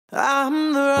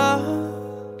I'm the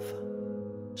rough,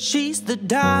 she's the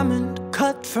diamond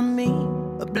cut from me,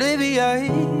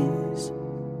 oblivious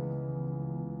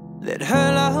that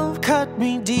her love cut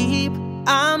me deep.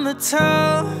 I'm the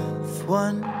tough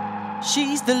one,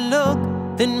 she's the look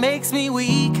that makes me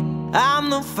weak. I'm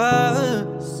the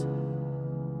first,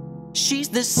 she's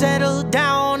the settle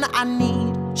down I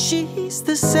need. She's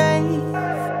the safe,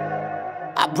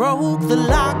 I broke the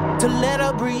lock to let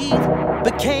her breathe,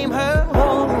 became her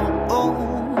home.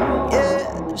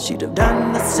 Yeah, she'd have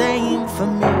done the same for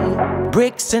me.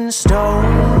 Bricks and stones,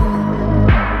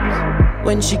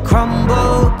 when she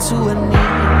crumbled to her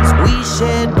knees, we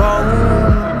shared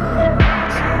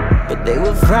bones, but they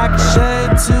were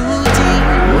fractured too deep.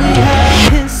 We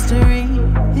have history,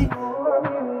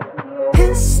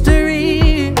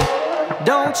 history.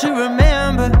 Don't you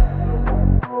remember?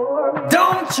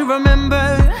 Don't you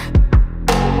remember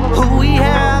who we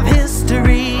have?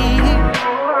 History,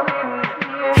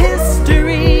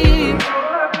 history.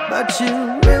 But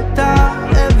you ripped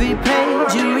out every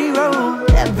page, you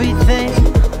rewrote everything,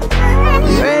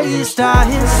 erased our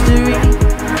history,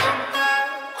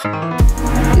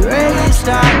 erased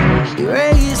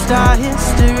our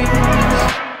history,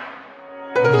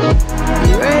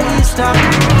 erased our.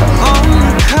 On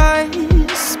the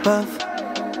cusp of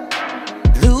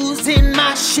losing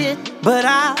my shit, but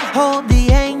I hold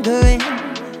the anger in,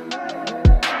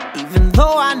 even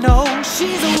though I know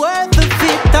she's worth a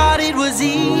fit. Thought it was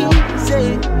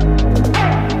easy,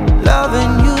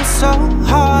 loving you so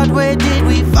hard. Where did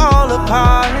we fall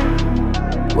apart?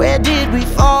 Where did we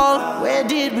fall? Where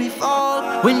did we fall?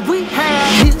 When we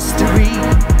had history,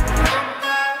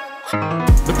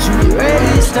 but you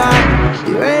erased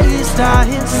our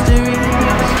history,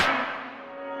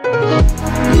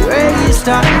 erased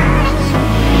our.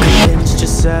 Convinced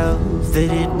yourself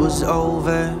that it was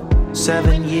over.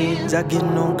 7 years, I get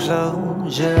no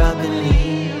closure. I believe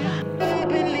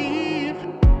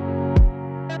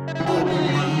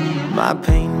my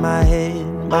pain, my head,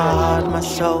 my heart, my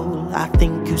soul. I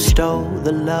think you stole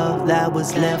the love that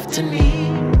was left to me.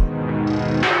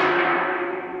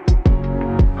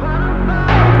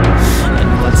 And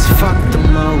what's fucked the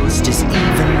most is,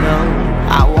 even though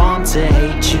I want to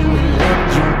hate you and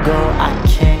let you go, I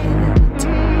can't.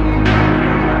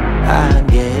 I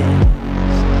guess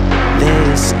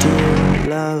there's still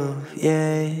love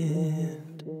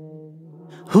yet.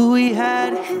 Who we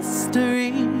had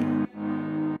history,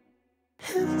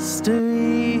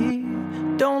 history.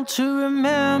 Don't you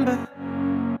remember?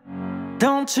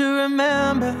 Don't you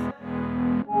remember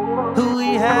who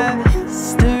we had?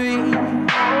 History,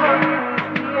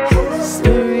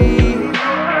 history.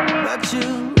 But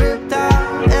you ripped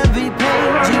out every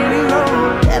page, you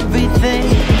rewrote everything,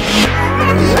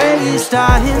 erased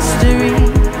our history,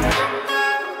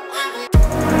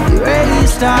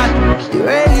 erased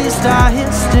our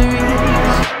history,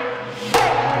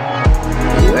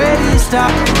 erased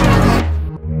our.